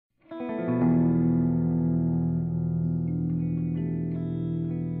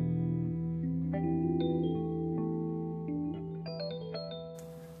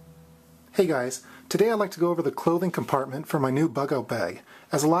Hey guys, today I'd like to go over the clothing compartment for my new bug-out bag.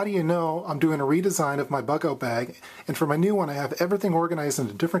 As a lot of you know, I'm doing a redesign of my bug-out bag, and for my new one I have everything organized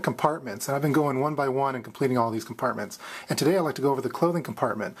into different compartments, and I've been going one by one and completing all these compartments. And today I'd like to go over the clothing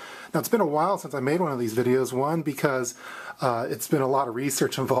compartment. Now it's been a while since I made one of these videos, one because it's been a lot of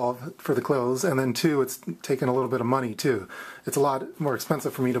research involved for the clothes, and then two, it's taken a little bit of money too. It's a lot more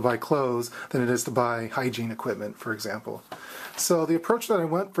expensive for me to buy clothes than it is to buy hygiene equipment, for example. So the approach that I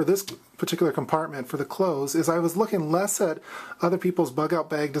went for this particular compartment for the clothes is I was looking less at other people's bug-out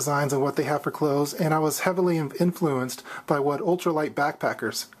bag designs and what they have for clothes, and I was heavily influenced by what ultralight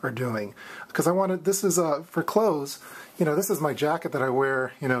backpackers are doing. Because I wanted, this is for clothes, you know, this is my jacket that I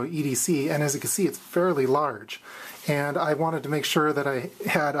wear, you know, EDC, and as you can see it's fairly large. And I wanted to make sure that I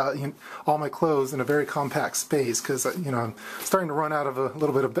had all my clothes in a very compact space because, you know, I'm starting to run out of a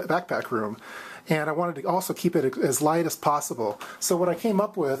little bit of backpack room. And I wanted to also keep it as light as possible. So what I came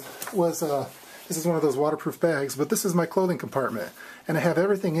up with was, this is one of those waterproof bags, but this is my clothing compartment. And I have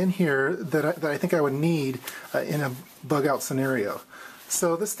everything in here that I think I would need in a bug-out scenario.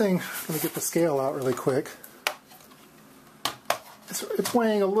 So this thing, let me get the scale out really quick. It's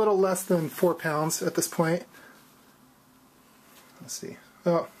weighing a little less than 4 pounds at this point. Let's see.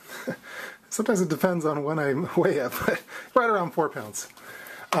 Well, sometimes it depends on when I weigh it, but right around 4 pounds.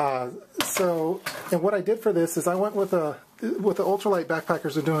 And what I did for this is I went with what the ultralight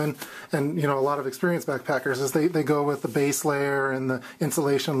backpackers are doing, and you know, a lot of experienced backpackers is they go with the base layer and the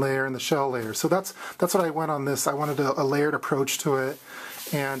insulation layer and the shell layer. So that's what I went on this. I wanted a layered approach to it,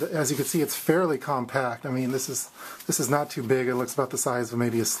 and as you can see, it's fairly compact. I mean, this is not too big. It looks about the size of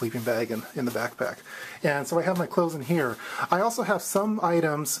maybe a sleeping bag in the backpack. And so I have my clothes in here. I also have some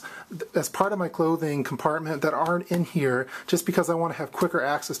items as part of my clothing compartment that aren't in here just because I want to have quicker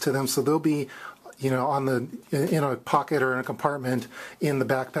access to them, so they'll be, you know, in a pocket or in a compartment in the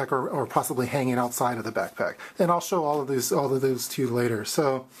backpack, or possibly hanging outside of the backpack. And I'll show all of those to you later.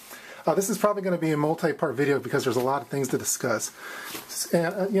 So this is probably going to be a multi-part video because there's a lot of things to discuss.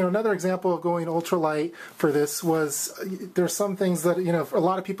 And you know, another example of going ultralight for this was there's some things that, you know, a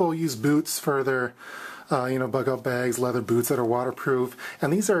lot of people use boots for their you know, bug-out bags, leather boots that are waterproof,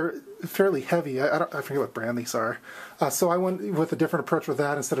 and these are fairly heavy. I forget what brand these are. So I went with a different approach with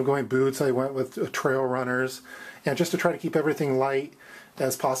that. Instead of going boots, I went with trail runners, and just to try to keep everything light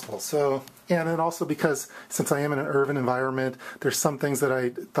as possible. So, and then also because since I am in an urban environment, there's some things that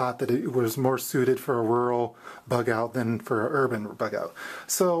I thought that it was more suited for a rural bug-out than for an urban bug-out.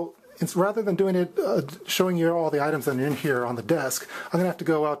 So it's rather than doing it, showing you all the items that are in here on the desk, I'm going to have to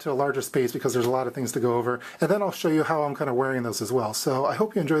go out to a larger space because there's a lot of things to go over, and then I'll show you how I'm kind of wearing those as well. So I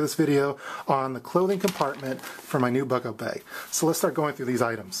hope you enjoy this video on the clothing compartment for my new bug-out bag. So let's start going through these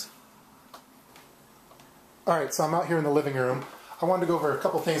items. Alright, so I'm out here in the living room. I wanted to go over a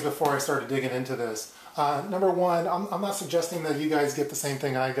couple things before I started digging into this. Number one, I'm not suggesting that you guys get the same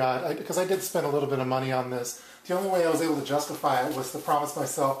thing I got, because I did spend a little bit of money on this. The only way I was able to justify it was to promise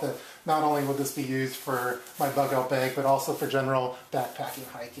myself that not only would this be used for my bug-out bag, but also for general backpacking,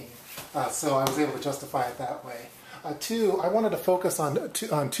 hiking. So I was able to justify it that way. Two, I wanted to focus on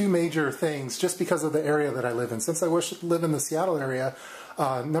two major things just because of the area that I live in. Since I live in the Seattle area,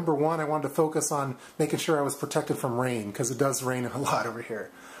 number one, I wanted to focus on making sure I was protected from rain, because it does rain a lot over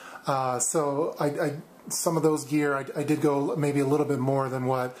here. So some of those gear, I did go maybe a little bit more than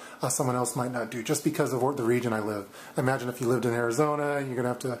what someone else might not do, just because of the region I live. Imagine if you lived in Arizona, you're going to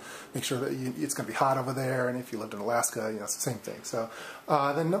have to make sure that it's going to be hot over there, and if you lived in Alaska, you know, it's the same thing. So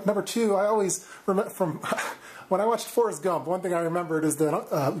then number two, I always remember from when I watched Forrest Gump, one thing I remembered is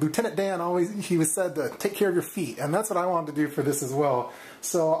that Lieutenant Dan he was said to take care of your feet, and that's what I wanted to do for this as well.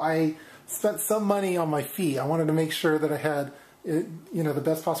 So I spent some money on my feet. I wanted to make sure that I had, you know, the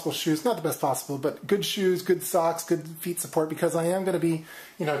best possible shoes, not the best possible, but good shoes, good socks, good feet support, because I am going to be,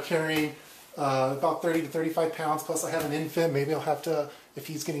 you know, carrying about 30 to 35 pounds, plus I have an infant. Maybe I'll have to, if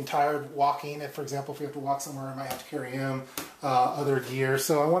he's getting tired walking, for example, if we have to walk somewhere, I might have to carry him, other gear.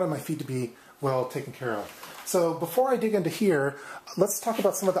 So I wanted my feet to be well taken care of. So before I dig into here, let's talk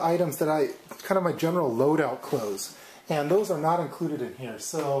about some of the items that kind of my general loadout clothes, and those are not included in here.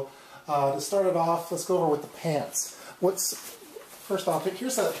 So to start it off, let's go over with the pants. First off,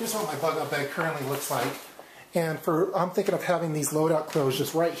 here's what my bug-out bag currently looks like, and I'm thinking of having these loadout clothes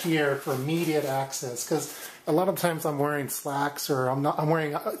just right here for immediate access, because a lot of times I'm wearing slacks, or I'm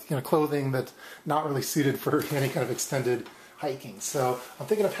wearing, you know, clothing that's not really suited for any kind of extended hiking. So I'm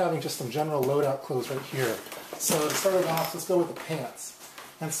thinking of having just some general loadout clothes right here. So to start it off, let's go with the pants.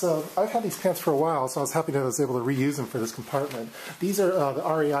 And so I've had these pants for a while, so I was happy that I was able to reuse them for this compartment. These are the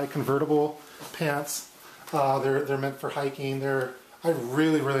REI Convertible pants. They're meant for hiking. They're I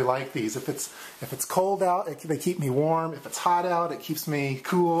really, really like these. If it's cold out, they keep me warm. If it's hot out, it keeps me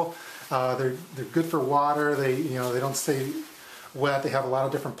cool. They're good for water. They don't stay wet. They have a lot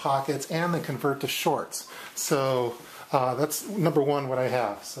of different pockets, and they convert to shorts. So that's number one what I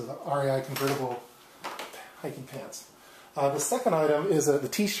have. So the REI convertible hiking pants. The second item is the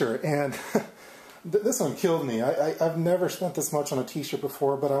t-shirt, and this one killed me. I've never spent this much on a t-shirt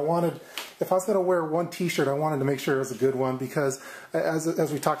before, but if I was going to wear one t-shirt, I wanted to make sure it was a good one, because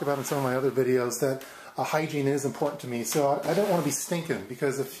as we talked about in some of my other videos, that hygiene is important to me. So I don't want to be stinking,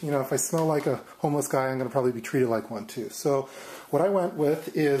 because if I smell like a homeless guy, I'm going to probably be treated like one too. So what I went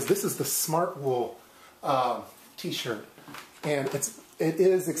with is, this is the SmartWool t-shirt, and it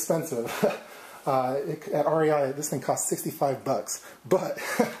is expensive. At REI, this thing costs $65, but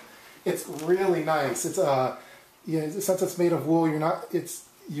it's really nice. It's since it's made of wool,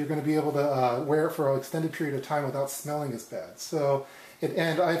 you're going to be able to wear it for an extended period of time without smelling as bad. So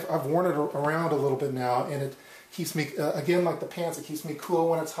and I've worn it around a little bit now, and it keeps me again, like the pants, it keeps me cool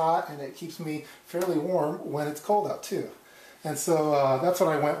when it's hot, and it keeps me fairly warm when it's cold out too. And so that's what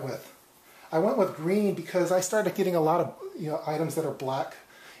I went with. I went with green because I started getting a lot of items that are black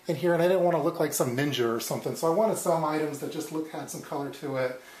in here, and I didn't want to look like some ninja or something. So I wanted some items that just had some color to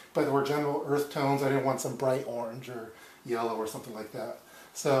it, but they were general earth tones. I didn't want some bright orange or yellow or something like that.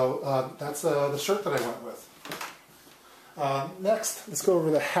 So that's the shirt that I went with. Next, let's go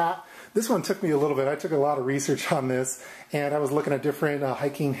over the hat. This one took me a little bit. I took a lot of research on this, and I was looking at different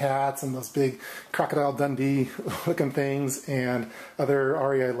hiking hats and those big Crocodile Dundee looking things and other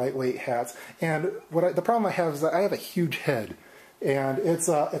REI lightweight hats. And the problem I have is that I have a huge head, and it's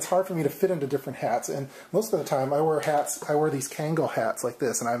hard for me to fit into different hats. And most of the time I wear these Kangol hats like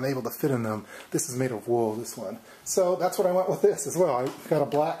this, and I'm able to fit in them. This is made of wool, this one. So that's what I went with this as well. I got a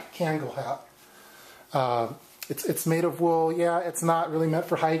black Kangol hat. It's made of wool. Yeah, it's not really meant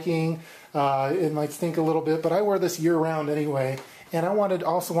for hiking. It might stink a little bit, but I wear this year-round anyway. And I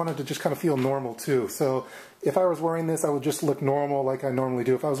also wanted to just kind of feel normal too. So if I was wearing this, I would just look normal like I normally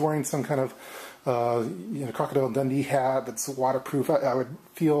do. If I was wearing some kind of Crocodile Dundee hat that's waterproof, I would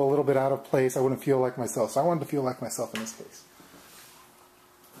feel a little bit out of place. I wouldn't feel like myself. So I wanted to feel like myself in this case.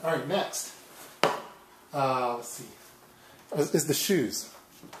 All right, next. Let's see. Is the shoes.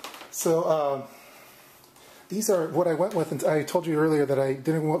 So these are what I went with, and I told you earlier that I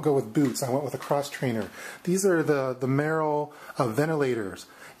didn't go with boots. I went with a cross trainer. These are the Merrell ventilators,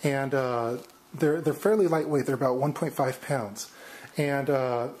 and they're fairly lightweight. They're about 1.5 pounds. And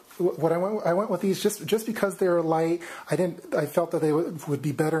I went with these just because they're light. I felt that they would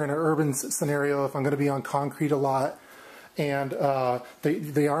be better in an urban scenario if I'm going to be on concrete a lot. And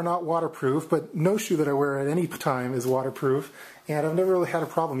they are not waterproof, but no shoe that I wear at any time is waterproof. And I've never really had a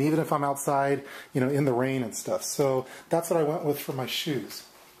problem, even if I'm outside, in the rain and stuff. So that's what I went with for my shoes.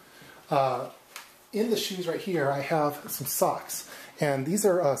 In the shoes right here, I have some socks. And these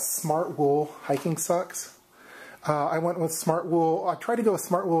are SmartWool hiking socks. I went with SmartWool. I tried to go with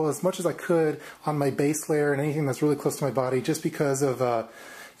SmartWool as much as I could on my base layer and anything that's really close to my body, just because of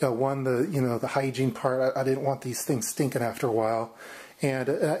one, the hygiene part. I didn't want these things stinking after a while, and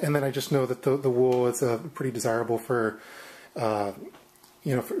then I just know that the wool is pretty desirable for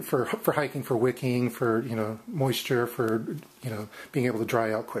for hiking, for wicking, for moisture, for being able to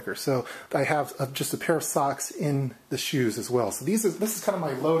dry out quicker. So I have just a pair of socks in the shoes as well. So this is kind of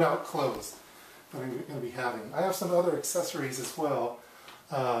my loadout clothes that I'm going to be having. I have some other accessories as well.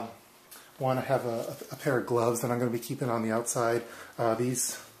 One, I have a pair of gloves that I'm going to be keeping on the outside.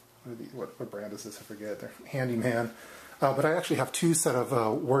 What brand is this? I forget. They're Handyman. But I actually have two set of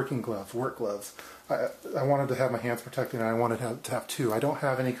working gloves, work gloves. I wanted to have my hands protected, and I wanted to have two. I don't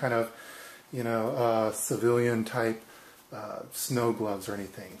have any kind of, civilian type snow gloves or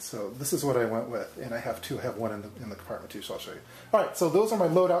anything. So this is what I went with, and I have two. I have one in the compartment too, so I'll show you. All right, so those are my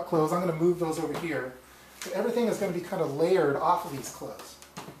loadout clothes. I'm going to move those over here. So everything is going to be kind of layered off of these clothes.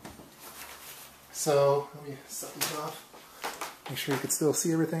 So let me set these off. Make sure you can still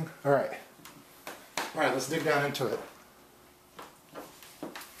see everything. All right, let's dig down into it.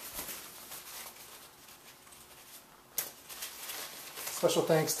 Special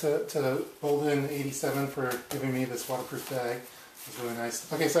thanks to Bolden87 for giving me this waterproof bag. It was really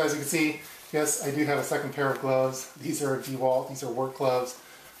nice. Okay, so as you can see, yes, I do have a second pair of gloves. These are DeWalt. These are work gloves.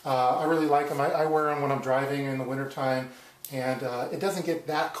 I really like them. I wear them when I'm driving in the wintertime, and it doesn't get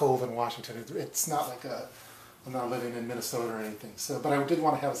that cold in Washington. It's not like I'm not living in Minnesota or anything. So, but I did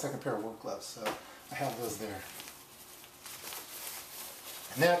want to have a second pair of work gloves, so I have those there.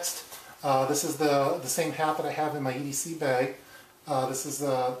 Next, this is the same hat that I have in my EDC bag. This is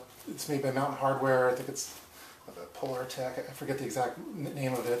it's made by Mountain Hardware. I think it's Polartec, I forget the exact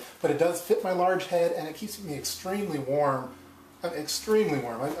name of it, but it does fit my large head and it keeps me extremely warm. Extremely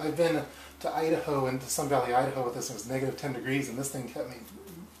warm. I've been to Idaho and to Sun Valley, Idaho with this. It was negative 10 degrees and this thing kept me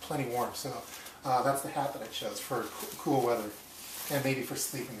plenty warm. So that's the hat that I chose for cool weather and maybe for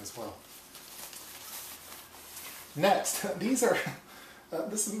sleeping as well. Next, these are,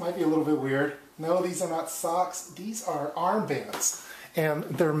 this might be a little bit weird. No, these are not socks. These are armbands. And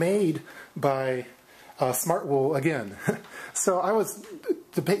they're made by SmartWool again. So I was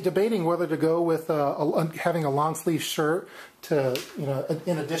debating whether to go with having a long sleeve shirt to,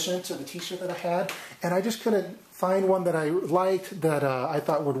 in addition to the t-shirt that I had, and I just couldn't find one that I liked, that I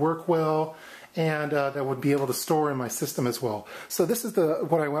thought would work well, and that would be able to store in my system as well. So this is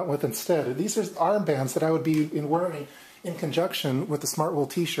what I went with instead. These are armbands that I would be wearing in conjunction with the SmartWool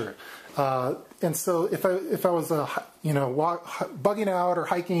t-shirt. And so if I was bugging out or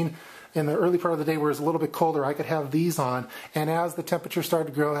hiking in the early part of the day where it's a little bit colder, I could have these on, and as the temperature started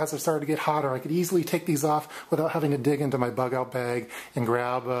to grow, as it started to get hotter, I could easily take these off without having to dig into my bug out bag and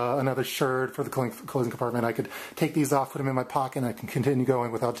grab another shirt for the clothing compartment. I could take these off, put them in my pocket, and I can continue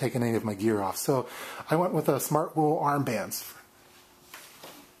going without taking any of my gear off. So I went with SmartWool armbands.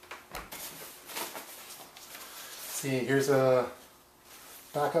 See, here's a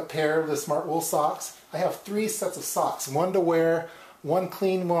backup pair of the SmartWool socks. I have 3 sets of socks, one to wear, one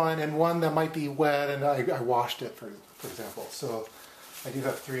clean one, and one that might be wet and I washed it, for example. So I do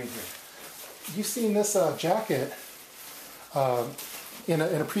have 3 in here. You've seen this jacket in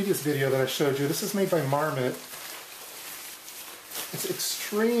a previous video that I showed you. This is made by Marmot. It's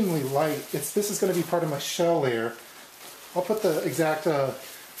extremely light. This is going to be part of my shell layer. I'll put the exact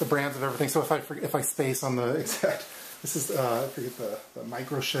the brands of everything. So if I space on the exact, this is I forget the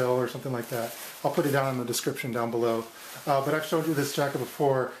micro shell or something like that. I'll put it down in the description down below. But I've showed you this jacket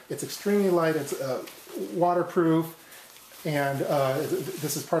before. It's extremely light. It's waterproof, and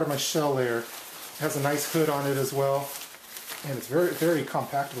this is part of my shell layer. It has a nice hood on it as well, and it's very, very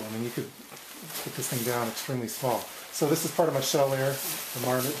compactable. I mean, you could put this thing down extremely small. So this is part of my shell layer, the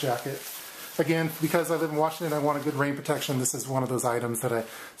Marmot jacket. Again, because I live in Washington, I want a good rain protection. This is one of those items that I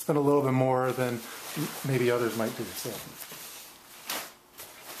spend a little bit more than maybe others might do. So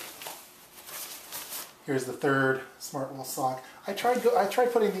here's the 3rd SmartWool sock. I tried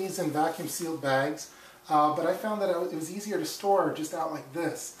putting these in vacuum sealed bags, but I found that it was easier to store just out like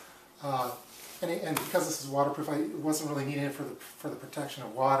this. And because this is waterproof, I wasn't really needing it for the protection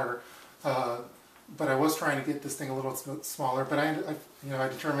of water. But I was trying to get this thing a little smaller. But I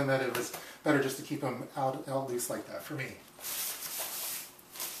determined that it was better just to keep them out loose like that for me.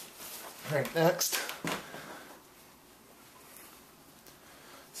 All right, next.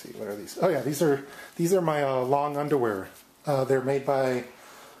 Let's see, what are these? Oh yeah, these are my long underwear. They're made by,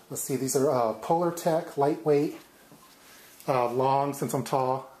 let's see, these are Polartec, lightweight, long, since I'm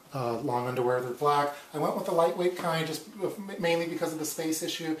tall. Long underwear. They're black. I went with the lightweight kind just mainly because of the space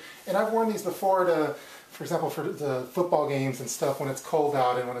issue. And I've worn these before for example, for the football games and stuff when it's cold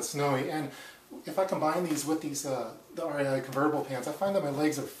out and when it's snowy. And if I combine these with these the REI convertible pants, I find that my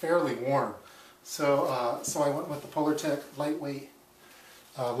legs are fairly warm. So so I went with the Polartec lightweight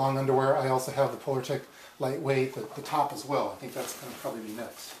long underwear. I also have the Polartec lightweight, the top as well. I think that's going to probably be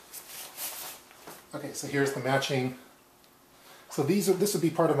next. Okay, so here's the matching. So this would be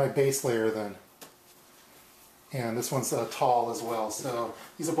part of my base layer then, and this one's tall as well. So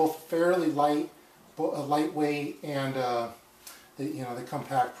these are both fairly lightweight, and they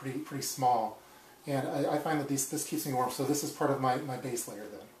compact pretty small. And I find that this keeps me warm. So this is part of my base layer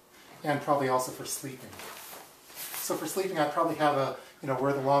then, and probably also for sleeping. So for sleeping, I'd probably have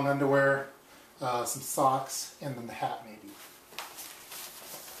wear the long underwear, some socks, and then the hat maybe.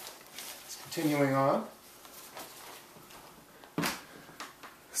 Continuing on.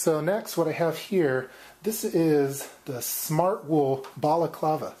 So next, what I have here, this is the SmartWool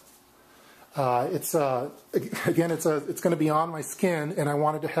balaclava. Again, it's going to be on my skin, and I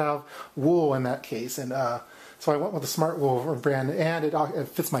wanted to have wool in that case, and so I went with the SmartWool brand, and it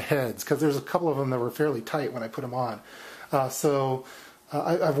fits my heads because there's a couple of them that were fairly tight when I put them on. So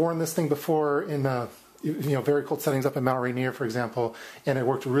I've worn this thing before in very cold settings up in Mount Rainier, for example, and it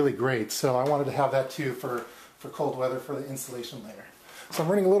worked really great. So I wanted to have that too for cold weather for the insulation layer. So I'm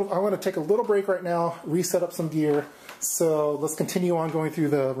running I want to take a little break right now, reset up some gear. So let's continue on going through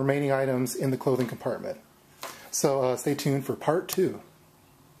the remaining items in the clothing compartment. So stay tuned for part 2.